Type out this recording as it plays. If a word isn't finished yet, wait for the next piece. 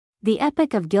The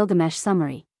Epic of Gilgamesh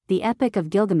Summary. The Epic of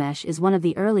Gilgamesh is one of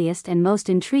the earliest and most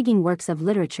intriguing works of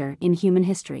literature in human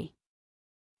history.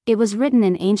 It was written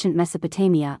in ancient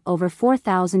Mesopotamia over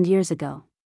 4,000 years ago.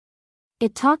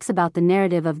 It talks about the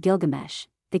narrative of Gilgamesh,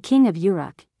 the king of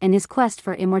Uruk, and his quest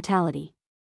for immortality.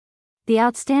 The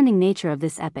outstanding nature of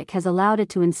this epic has allowed it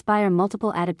to inspire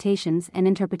multiple adaptations and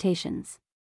interpretations.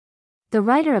 The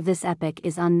writer of this epic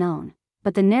is unknown,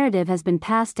 but the narrative has been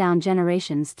passed down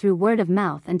generations through word of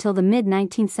mouth until the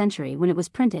mid-19th century when it was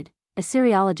printed.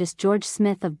 Assyriologist George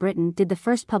Smith of Britain did the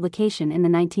first publication in the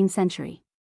 19th century.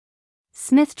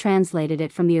 Smith translated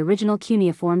it from the original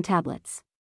cuneiform tablets.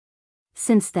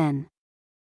 Since then,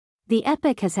 the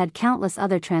epic has had countless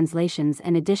other translations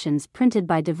and editions printed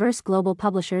by diverse global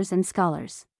publishers and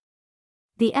scholars.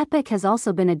 The epic has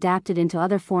also been adapted into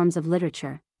other forms of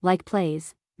literature, like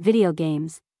plays, video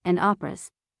games, and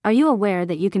operas. Are you aware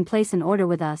that you can place an order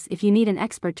with us if you need an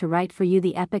expert to write for you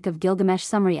the Epic of Gilgamesh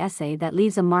Summary essay that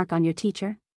leaves a mark on your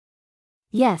teacher?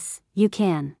 Yes, you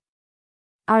can.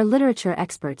 Our literature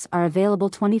experts are available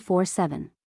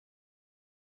 24/7.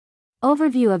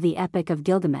 Overview of the Epic of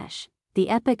Gilgamesh. The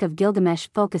Epic of Gilgamesh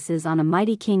focuses on a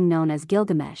mighty king known as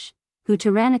Gilgamesh, who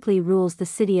tyrannically rules the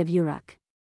city of Uruk.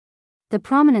 The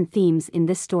prominent themes in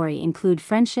this story include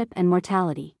friendship and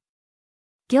mortality.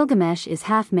 Gilgamesh is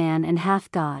half man and half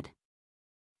god.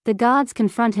 The gods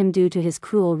confront him due to his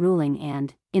cruel ruling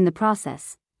and, in the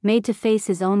process, made to face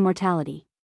his own mortality.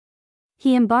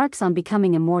 He embarks on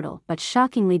becoming immortal but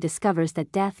shockingly discovers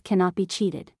that death cannot be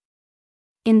cheated.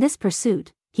 In this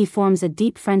pursuit, he forms a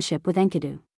deep friendship with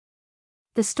Enkidu.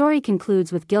 The story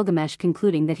concludes with Gilgamesh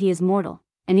concluding that he is mortal,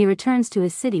 and he returns to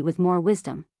his city with more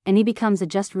wisdom, and he becomes a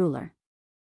just ruler.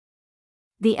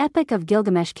 The Epic of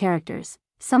Gilgamesh characters.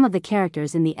 Some of the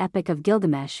characters in the Epic of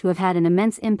Gilgamesh who have had an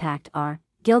immense impact are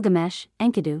Gilgamesh,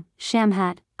 Enkidu,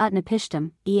 Shamhat,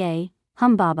 Utnapishtim, Ea,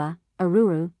 Humbaba,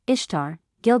 Aruru, Ishtar,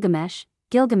 Gilgamesh.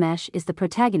 Gilgamesh is the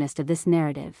protagonist of this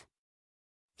narrative.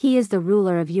 He is the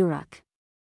ruler of Uruk.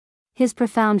 His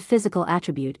profound physical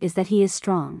attribute is that he is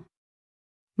strong.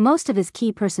 Most of his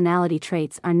key personality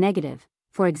traits are negative.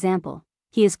 For example,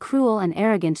 he is cruel and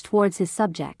arrogant towards his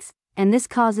subjects, and this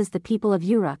causes the people of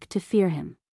Uruk to fear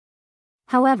him.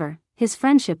 However, his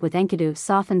friendship with Enkidu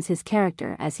softens his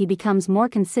character as he becomes more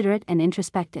considerate and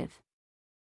introspective.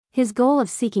 His goal of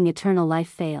seeking eternal life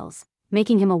fails,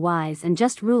 making him a wise and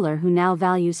just ruler who now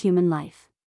values human life.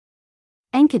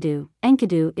 Enkidu.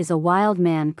 Enkidu is a wild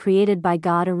man created by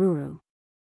god Aruru.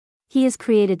 He is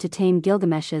created to tame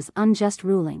Gilgamesh's unjust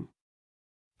ruling.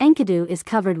 Enkidu is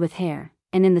covered with hair,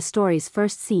 and in the story's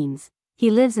first scenes, he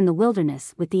lives in the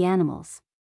wilderness with the animals.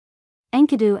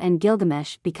 Enkidu and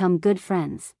Gilgamesh become good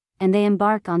friends, and they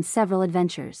embark on several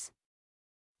adventures.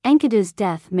 Enkidu's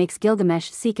death makes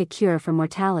Gilgamesh seek a cure for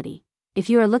mortality. If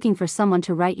you are looking for someone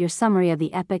to write your summary of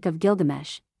the Epic of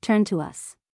Gilgamesh, turn to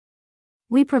us.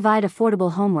 We provide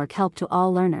affordable homework help to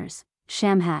all learners.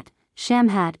 Shamhat.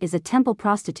 Shamhat is a temple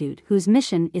prostitute whose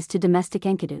mission is to domestic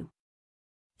Enkidu.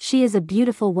 She is a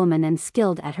beautiful woman and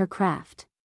skilled at her craft.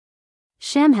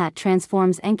 Shamhat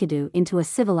transforms Enkidu into a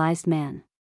civilized man.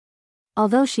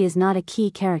 Although she is not a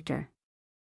key character,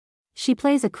 she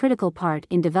plays a critical part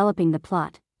in developing the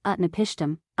plot.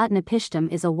 Utnapishtim.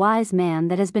 Utnapishtim is a wise man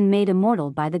that has been made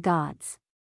immortal by the gods.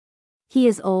 He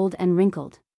is old and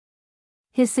wrinkled.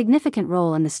 His significant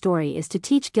role in the story is to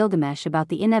teach Gilgamesh about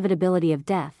the inevitability of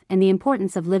death and the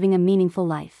importance of living a meaningful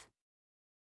life.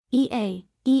 Ea.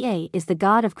 Ea is the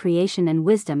god of creation and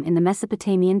wisdom in the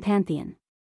Mesopotamian pantheon.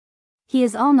 He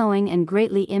is all-knowing and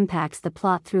greatly impacts the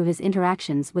plot through his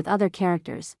interactions with other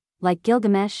characters, like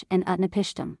Gilgamesh and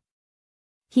Utnapishtim.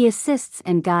 He assists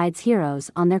and guides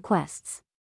heroes on their quests.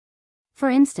 For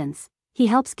instance, he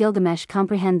helps Gilgamesh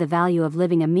comprehend the value of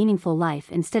living a meaningful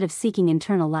life instead of seeking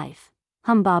eternal life.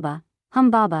 Humbaba.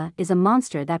 Humbaba is a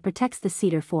monster that protects the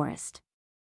cedar forest.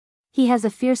 He has a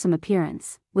fearsome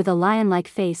appearance, with a lion-like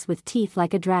face with teeth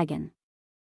like a dragon.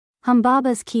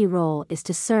 Humbaba's key role is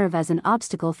to serve as an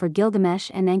obstacle for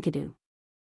Gilgamesh and Enkidu.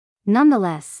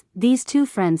 Nonetheless, these two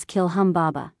friends kill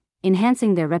Humbaba,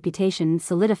 enhancing their reputation and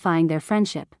solidifying their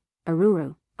friendship.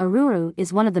 Aruru. Aruru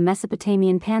is one of the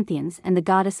Mesopotamian pantheons and the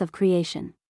goddess of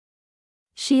creation.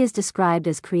 She is described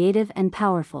as creative and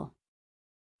powerful.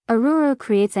 Aruru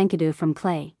creates Enkidu from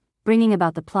clay, bringing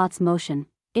about the plot's motion.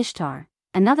 Ishtar,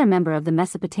 another member of the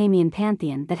Mesopotamian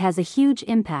pantheon that has a huge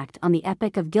impact on the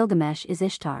Epic of Gilgamesh, is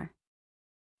Ishtar.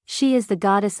 She is the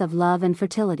goddess of love and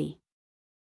fertility.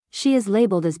 She is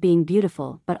labeled as being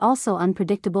beautiful but also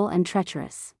unpredictable and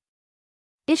treacherous.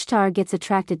 Ishtar gets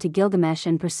attracted to Gilgamesh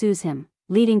and pursues him,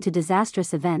 leading to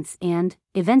disastrous events and,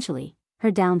 eventually,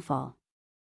 her downfall.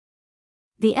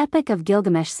 The Epic of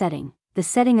Gilgamesh setting. The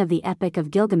setting of the Epic of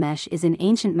Gilgamesh is in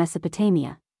ancient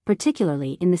Mesopotamia,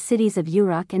 particularly in the cities of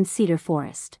Uruk and Cedar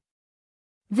Forest.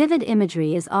 Vivid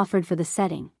imagery is offered for the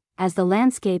setting, as the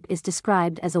landscape is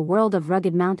described as a world of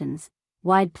rugged mountains,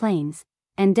 wide plains,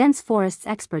 and dense forests.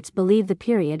 Experts believe the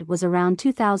period was around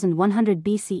 2100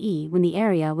 BCE when the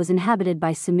area was inhabited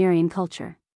by Sumerian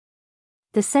culture.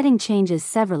 The setting changes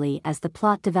severally as the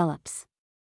plot develops.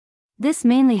 This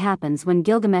mainly happens when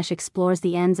Gilgamesh explores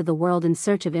the ends of the world in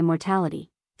search of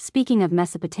immortality. Speaking of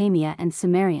Mesopotamia and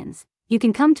Sumerians, you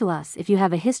can come to us if you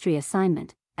have a history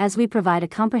assignment, as we provide a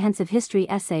comprehensive history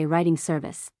essay writing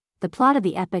service. The plot of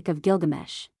the Epic of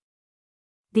Gilgamesh.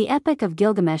 The Epic of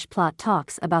Gilgamesh plot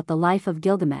talks about the life of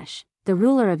Gilgamesh, the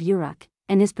ruler of Uruk,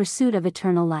 and his pursuit of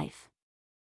eternal life.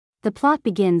 The plot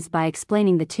begins by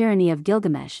explaining the tyranny of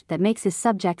Gilgamesh that makes his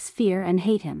subjects fear and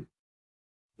hate him.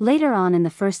 Later on in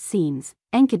the first scenes,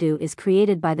 Enkidu is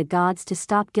created by the gods to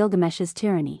stop Gilgamesh's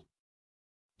tyranny.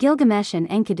 Gilgamesh and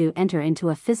Enkidu enter into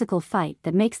a physical fight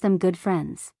that makes them good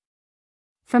friends.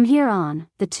 From here on,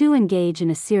 the two engage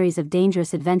in a series of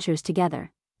dangerous adventures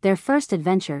together. Their first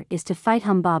adventure is to fight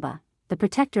Humbaba, the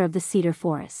protector of the cedar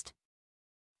forest.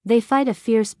 They fight a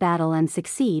fierce battle and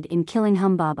succeed in killing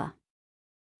Humbaba.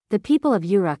 The people of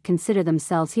Uruk consider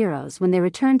themselves heroes when they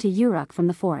return to Uruk from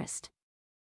the forest.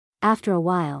 After a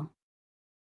while,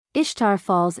 Ishtar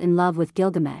falls in love with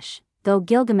Gilgamesh, though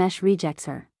Gilgamesh rejects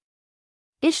her.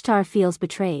 Ishtar feels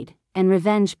betrayed and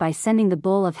revenged by sending the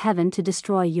bull of heaven to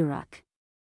destroy Uruk.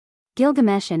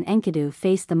 Gilgamesh and Enkidu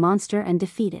face the monster and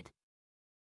defeat it.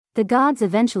 The gods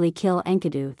eventually kill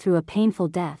Enkidu through a painful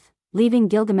death, leaving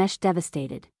Gilgamesh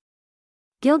devastated.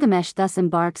 Gilgamesh thus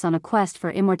embarks on a quest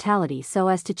for immortality so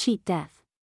as to cheat death.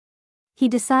 He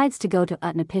decides to go to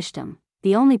Utnapishtim,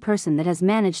 the only person that has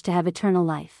managed to have eternal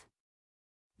life.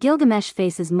 Gilgamesh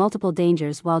faces multiple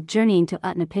dangers while journeying to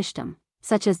Utnapishtim,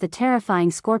 such as the terrifying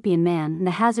scorpion man and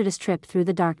the hazardous trip through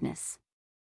the darkness.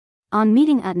 On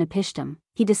meeting Utnapishtim,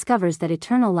 he discovers that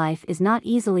eternal life is not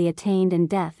easily attained and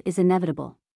death is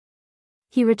inevitable.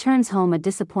 He returns home a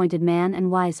disappointed man and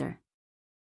wiser.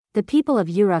 The people of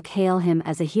Uruk hail him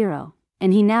as a hero,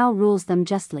 and he now rules them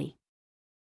justly.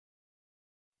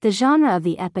 The genre of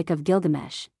the Epic of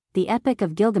Gilgamesh. The Epic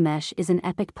of Gilgamesh is an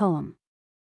epic poem.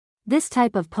 This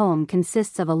type of poem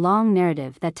consists of a long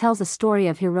narrative that tells a story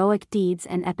of heroic deeds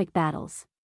and epic battles.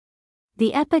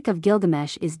 The Epic of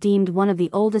Gilgamesh is deemed one of the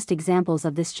oldest examples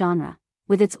of this genre,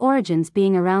 with its origins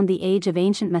being around the age of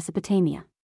ancient Mesopotamia.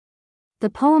 The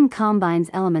poem combines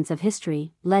elements of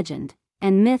history, legend,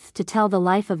 and myth to tell the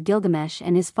life of Gilgamesh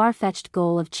and his far-fetched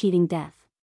goal of cheating death.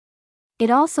 It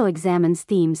also examines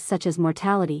themes such as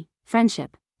mortality,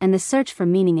 friendship, and the search for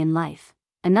meaning in life.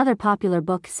 Another popular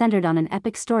book centered on an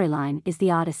epic storyline is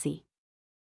the Odyssey.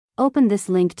 Open this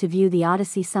link to view the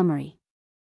Odyssey summary.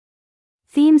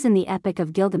 Themes in the Epic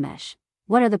of Gilgamesh.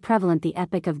 What are the prevalent The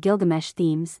Epic of Gilgamesh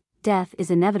themes? Death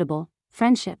is inevitable,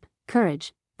 friendship,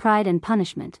 courage, pride and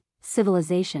punishment,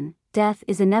 civilization. Death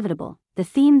is inevitable. The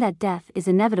theme that death is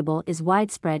inevitable is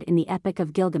widespread in the Epic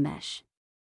of Gilgamesh.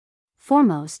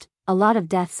 Foremost, a lot of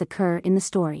deaths occur in the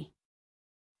story.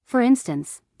 For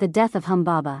instance, the death of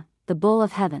Humbaba, the bull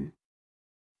of heaven.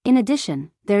 In addition,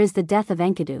 there is the death of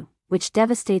Enkidu, which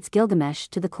devastates Gilgamesh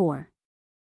to the core.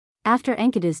 After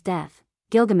Enkidu's death,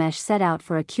 Gilgamesh set out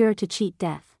for a cure to cheat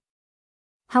death.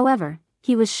 However,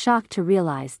 he was shocked to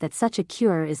realize that such a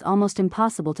cure is almost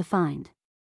impossible to find.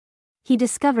 He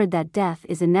discovered that death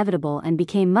is inevitable and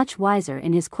became much wiser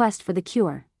in his quest for the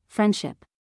cure, friendship.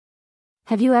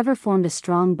 Have you ever formed a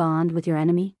strong bond with your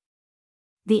enemy?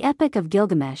 The Epic of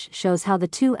Gilgamesh shows how the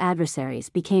two adversaries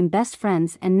became best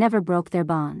friends and never broke their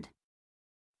bond.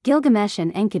 Gilgamesh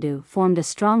and Enkidu formed a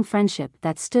strong friendship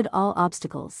that stood all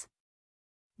obstacles.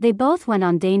 They both went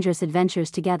on dangerous adventures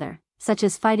together, such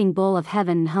as fighting Bull of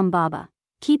Heaven and Humbaba.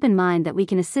 Keep in mind that we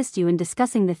can assist you in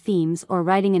discussing the themes or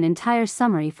writing an entire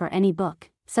summary for any book,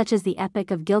 such as the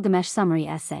Epic of Gilgamesh Summary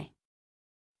essay.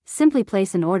 Simply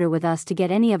place an order with us to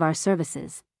get any of our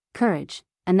services. Courage.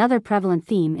 Another prevalent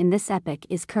theme in this epic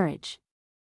is courage.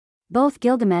 Both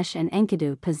Gilgamesh and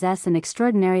Enkidu possess an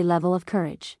extraordinary level of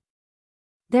courage.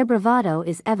 Their bravado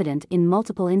is evident in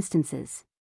multiple instances.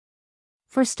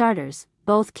 For starters,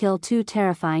 both kill two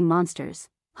terrifying monsters,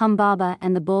 Humbaba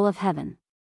and the Bull of Heaven.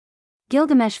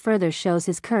 Gilgamesh further shows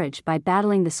his courage by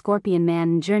battling the Scorpion Man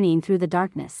and journeying through the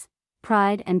darkness.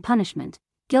 Pride and punishment.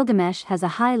 Gilgamesh has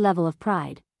a high level of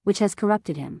pride, which has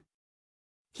corrupted him.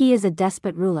 He is a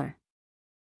despot ruler.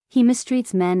 He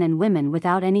mistreats men and women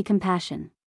without any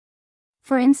compassion.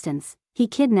 For instance, he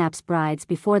kidnaps brides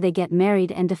before they get married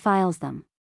and defiles them.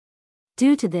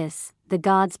 Due to this, the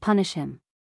gods punish him.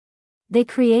 They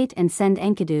create and send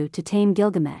Enkidu to tame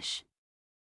Gilgamesh.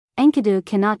 Enkidu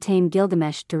cannot tame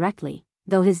Gilgamesh directly,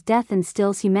 though his death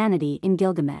instills humanity in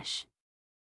Gilgamesh.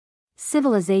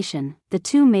 Civilization: the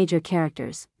two major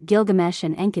characters, Gilgamesh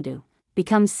and Enkidu,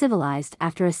 become civilized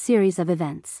after a series of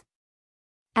events.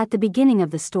 At the beginning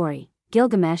of the story,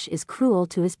 Gilgamesh is cruel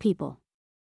to his people.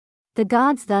 The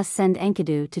gods thus send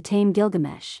Enkidu to tame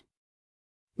Gilgamesh.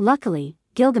 Luckily,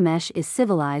 Gilgamesh is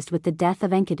civilized with the death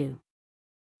of Enkidu.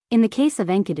 In the case of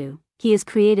Enkidu, he is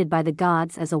created by the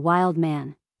gods as a wild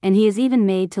man, and he is even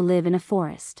made to live in a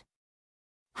forest.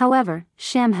 However,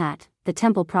 Shamhat, the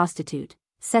temple prostitute,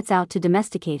 sets out to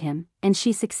domesticate him, and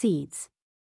she succeeds.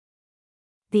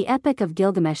 The Epic of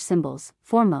Gilgamesh symbols.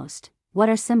 Foremost, what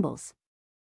are symbols?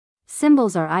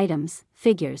 Symbols are items,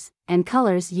 figures, and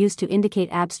colors used to indicate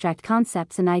abstract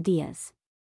concepts and ideas.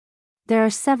 There are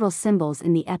several symbols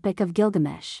in the Epic of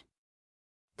Gilgamesh.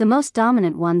 The most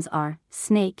dominant ones are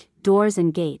snake, doors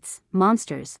and gates,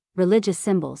 monsters, religious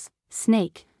symbols.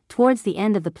 Snake: towards the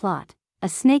end of the plot, a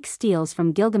snake steals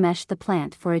from Gilgamesh the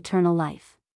plant for eternal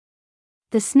life.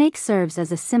 The snake serves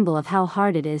as a symbol of how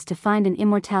hard it is to find an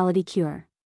immortality cure.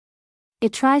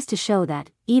 It tries to show that,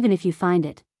 even if you find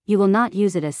it, you will not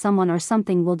use it as someone or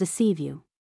something will deceive you.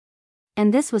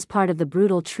 And this was part of the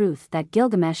brutal truth that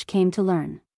Gilgamesh came to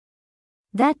learn.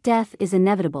 That death is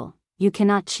inevitable. You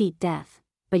cannot cheat death,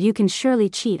 but you can surely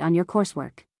cheat on your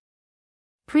coursework.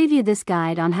 Preview this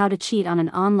guide on how to cheat on an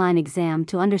online exam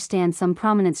to understand some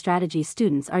prominent strategies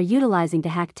students are utilizing to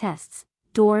hack tests.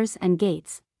 Doors and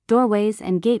gates. Doorways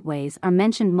and gateways are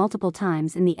mentioned multiple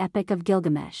times in the Epic of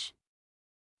Gilgamesh.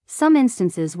 Some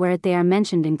instances where they are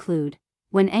mentioned include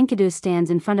when Enkidu stands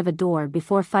in front of a door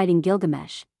before fighting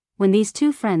Gilgamesh, when these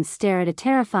two friends stare at a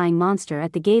terrifying monster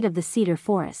at the gate of the cedar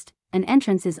forest, an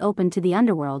entrance is opened to the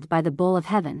underworld by the bull of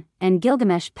heaven, and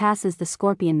Gilgamesh passes the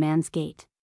scorpion man's gate.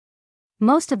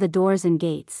 Most of the doors and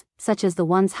gates, such as the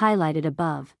ones highlighted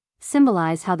above,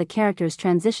 symbolize how the characters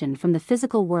transition from the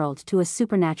physical world to a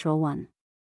supernatural one.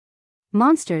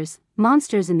 Monsters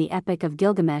in the Epic of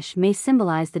Gilgamesh may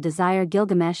symbolize the desire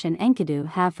Gilgamesh and Enkidu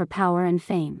have for power and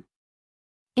fame.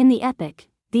 In the epic,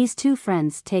 these two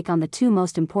friends take on the two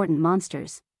most important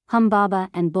monsters, Humbaba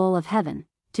and Bull of Heaven,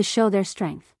 to show their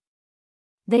strength.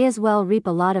 They as well reap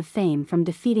a lot of fame from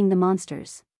defeating the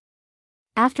monsters.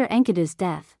 After Enkidu's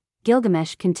death,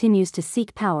 Gilgamesh continues to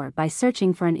seek power by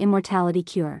searching for an immortality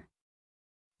cure.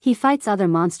 He fights other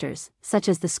monsters, such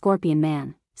as the Scorpion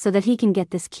Man, so that he can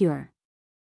get this cure.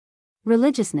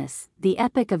 Religiousness: the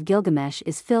Epic of Gilgamesh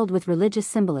is filled with religious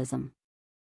symbolism.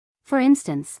 For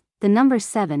instance, the number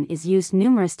 7 is used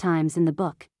numerous times in the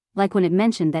book, like when it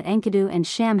mentioned that Enkidu and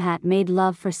Shamhat made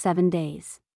love for 7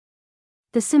 days.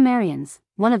 The Sumerians,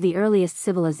 one of the earliest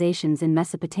civilizations in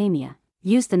Mesopotamia,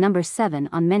 used the number 7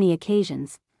 on many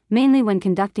occasions, mainly when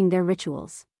conducting their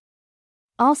rituals.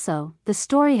 Also, the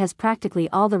story has practically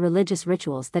all the religious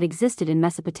rituals that existed in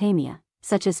Mesopotamia,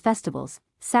 such as festivals,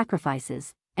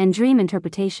 sacrifices, and dream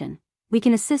interpretation. We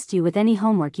can assist you with any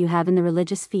homework you have in the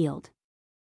religious field.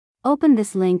 Open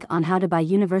this link on how to buy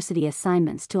university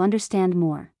assignments to understand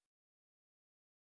more.